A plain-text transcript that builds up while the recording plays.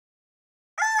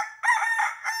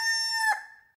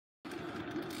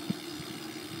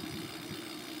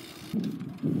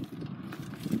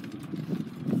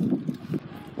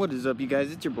What is up, you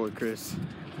guys? It's your boy Chris.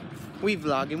 We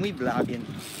vlogging.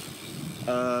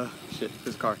 Shit,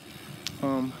 this car.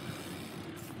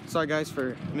 Sorry guys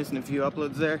for missing a few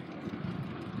uploads there.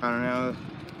 I don't know.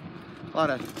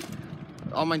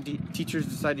 All my teachers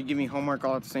decided to give me homework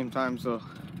all at the same time, so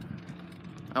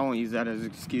I won't use that as an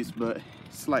excuse, but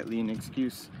slightly an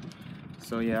excuse.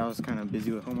 So yeah, I was kind of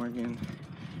busy with homework and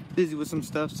busy with some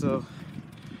stuff, so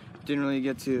didn't really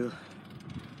get to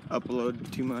upload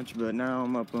too much, but now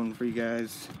I'm uploading for you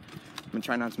guys. I'm gonna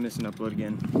try not to miss an upload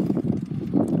again.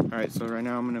 Alright, so right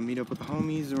now I'm gonna meet up with the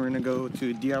homies and we're gonna go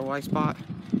to a DIY spot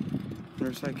in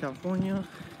Riverside, California.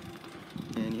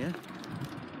 And yeah.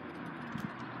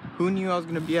 Who knew I was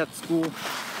gonna be at school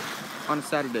on a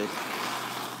Saturday?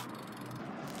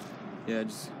 Yeah,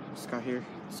 just got here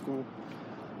at school.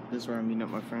 This is where I'm meeting up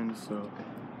my friends, so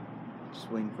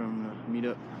just waiting for them to meet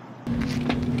up.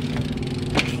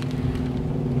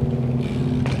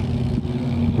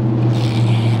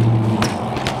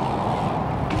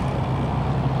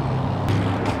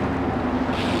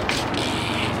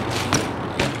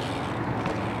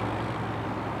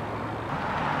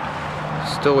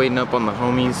 Still waiting up on the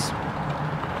homies.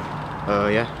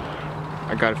 Yeah,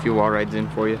 I got a few wall rides in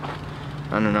for you.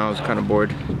 I don't know, I was kind of bored.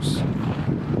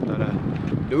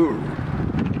 Dude,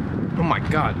 oh my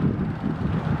god.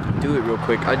 Do it real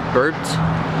quick. I burped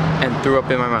and threw up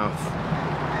in my mouth.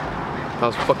 That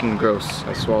was fucking gross.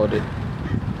 I swallowed it.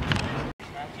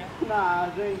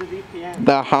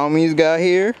 The homies got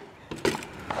here.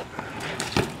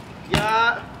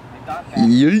 Yeah. I got that.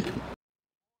 Yeet.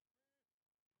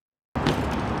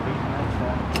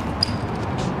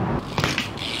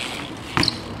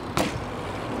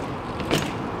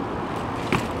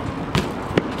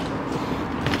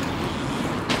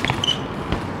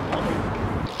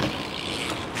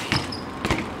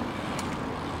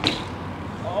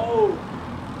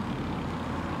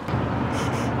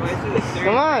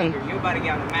 Come on. You about to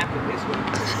get on the map with this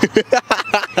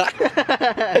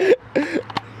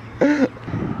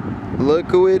one. Look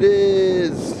who it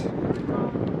is.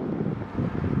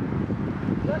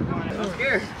 I'm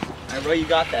scared. Alright, bro, you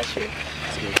got that shit.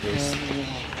 Let's get this.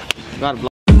 Got a block.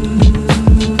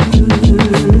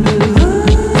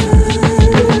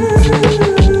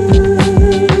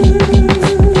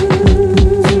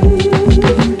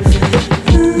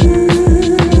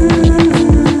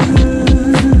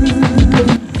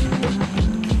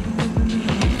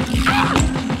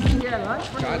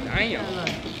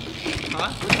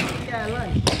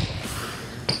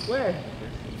 Where?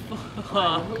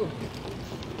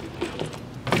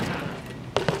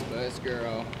 Let's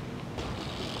girl.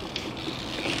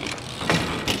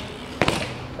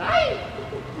 Nice.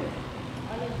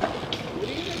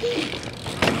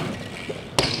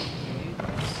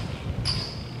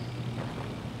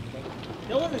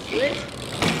 That wasn't a switch?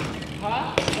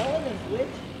 Huh? That wasn't a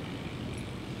switch?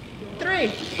 Three!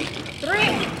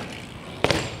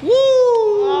 Woo!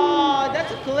 Oh,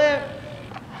 that's a clip.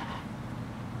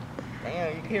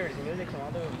 Damn, you can hear his music from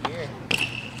all the way over here.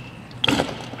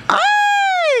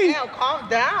 Hey! Damn, calm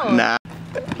down. Nah.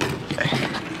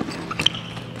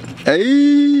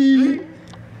 Hey!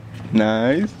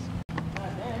 Nice.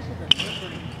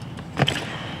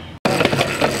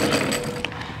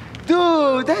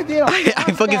 Dude, that damn.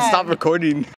 I fucking stopped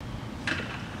recording.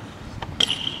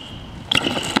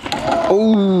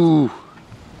 Oh!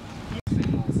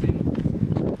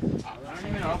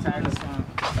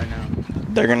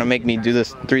 They're gonna make me do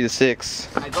this 3 to 6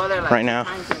 right now.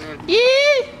 Yeah.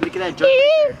 Look at that jump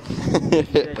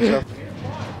right there.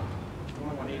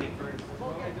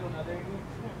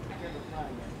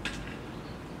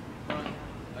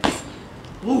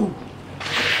 Woo.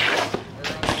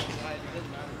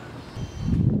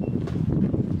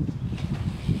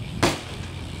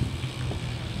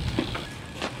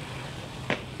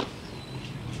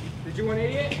 Did you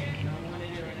 180 it? No, I'm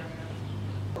 180 right now.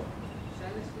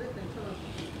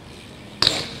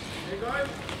 There you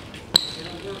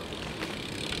go.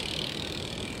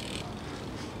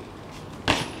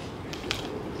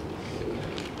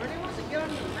 Bernie wants to get on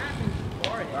the map and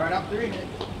score it. Alright, I'm 3.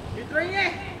 You're 3 yet?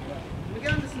 Yeah. Let me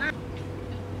get on the snap.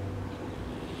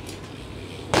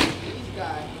 These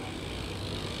guys.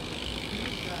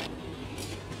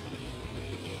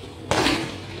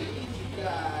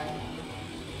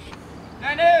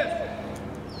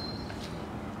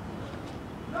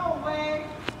 No way.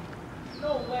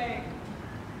 No way.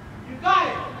 You got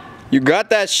it. You got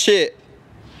that shit.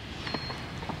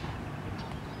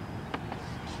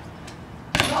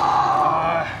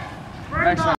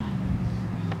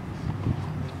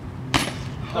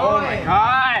 Oh my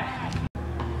god.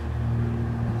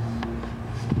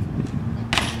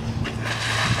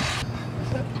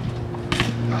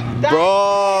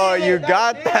 you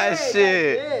got that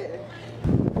shit.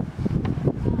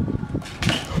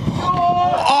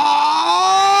 Oh!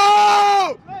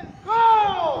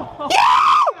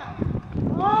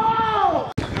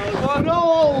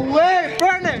 No way!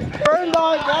 Burn it! Burn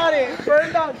dog got it!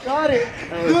 Burn dog got it!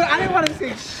 Dude, I didn't want to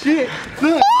say shit!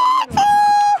 Look!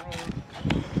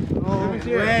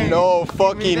 No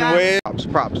fucking way!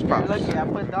 Props. Look, I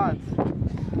put dots.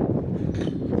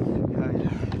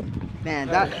 Man,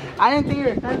 that I didn't think you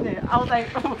were sending it. I was like,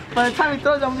 oh, by the time he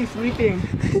throws, I'm only sleeping.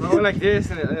 I went like this,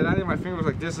 and it landed my finger was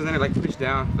like this, and then it like pushed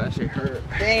down. That shit hurt.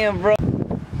 Damn, bro.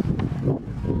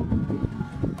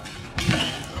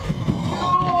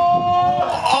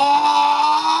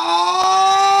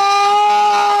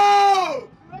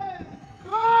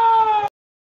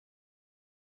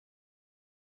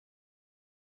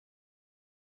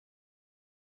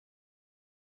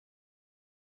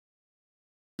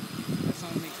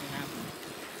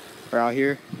 We're out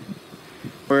here.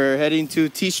 We're heading to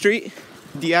T Street,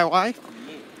 DIY.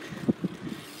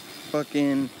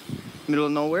 Fucking middle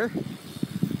of nowhere.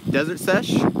 Desert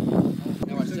sesh. Check.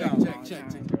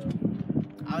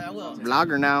 I will.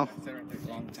 Vlogger now.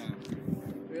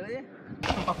 Really?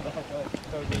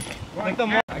 Like the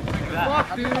more.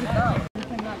 Fuck, dude.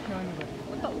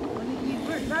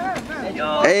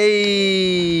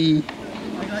 Hey!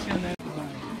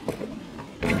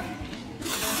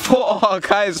 Fuck,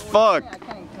 high as fuck.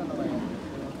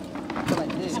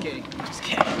 Just kidding.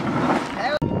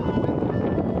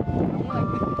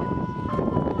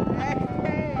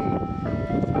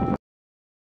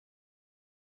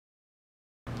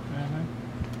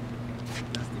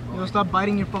 Yo, stop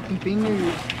biting your fucking finger.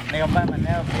 Nigga, I'm biting my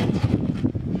nail, bitch.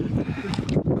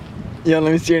 Yo,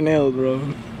 let me see your nails, bro.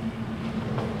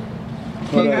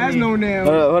 He has no nails.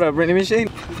 Hold up, Brittany Machine.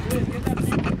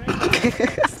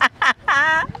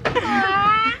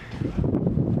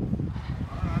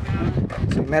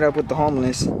 So we met up with the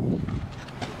homeless.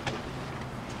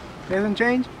 Doesn't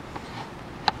change?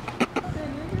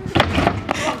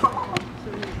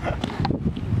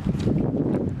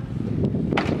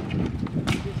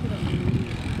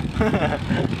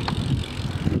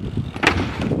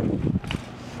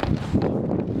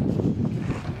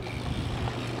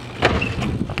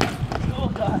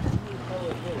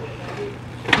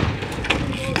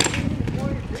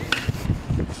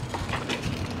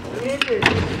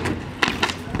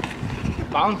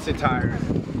 Bouncy tire.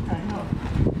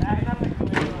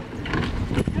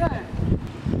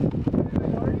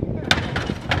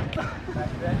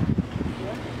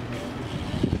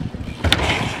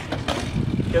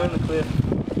 Go in the cliff.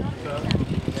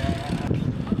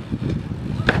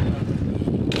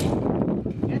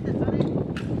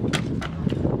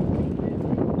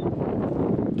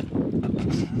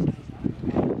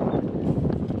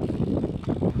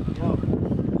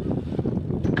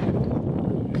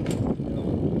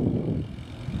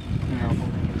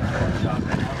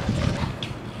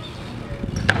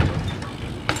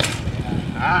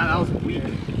 Ah, that was weak.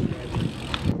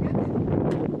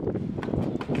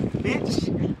 Bitch.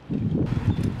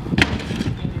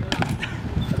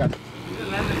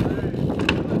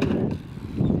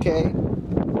 Okay.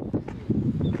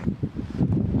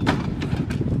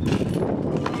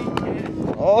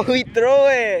 Oh, we throw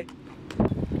it.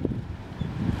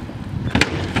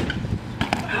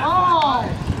 Oh!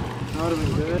 That would have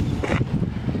been good.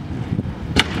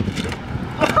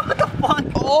 What the fuck?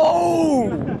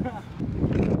 Oh!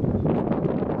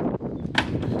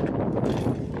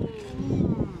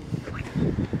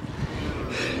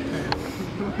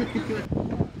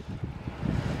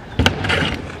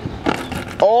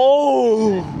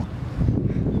 Oh!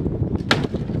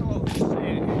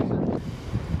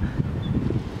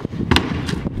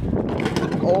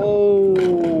 Oh!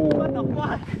 What the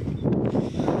fuck?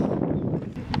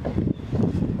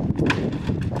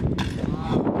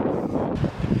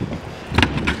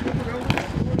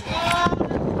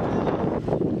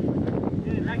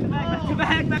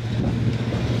 Back.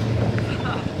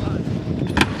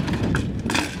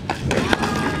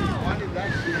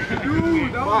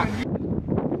 Dude, that was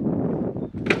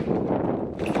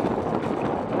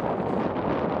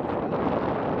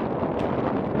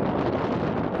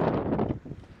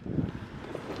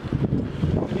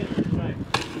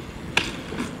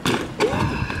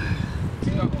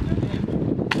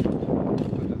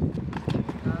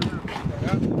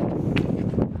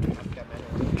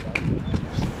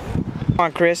Come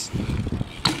on, Chris.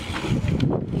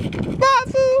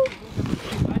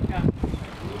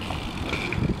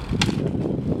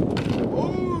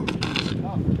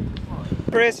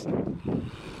 Chris.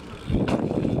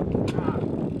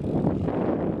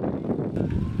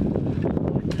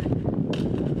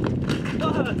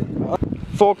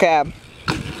 Full cab.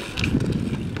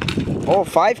 Oh,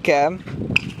 5 cab.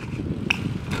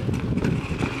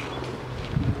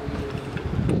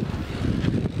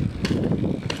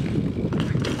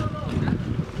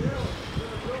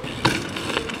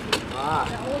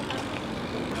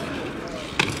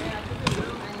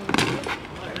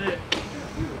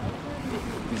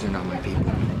 These are not my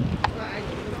people.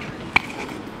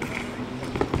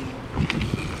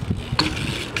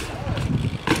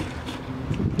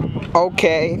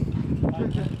 Okay.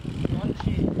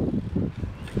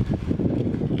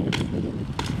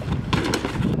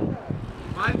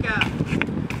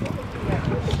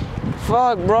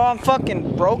 Fuck, bro, I'm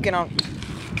fucking broken. That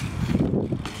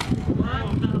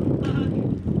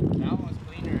one's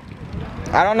cleaner.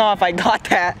 I don't know if I got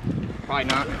that. Probably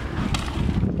not.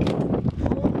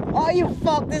 Oh, you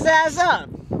fucked this ass up.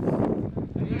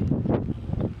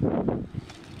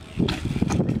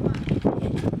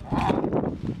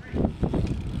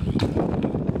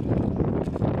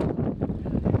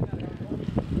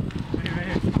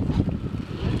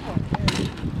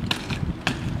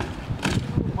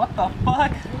 What the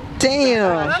fuck?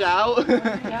 Damn. Watch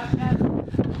out.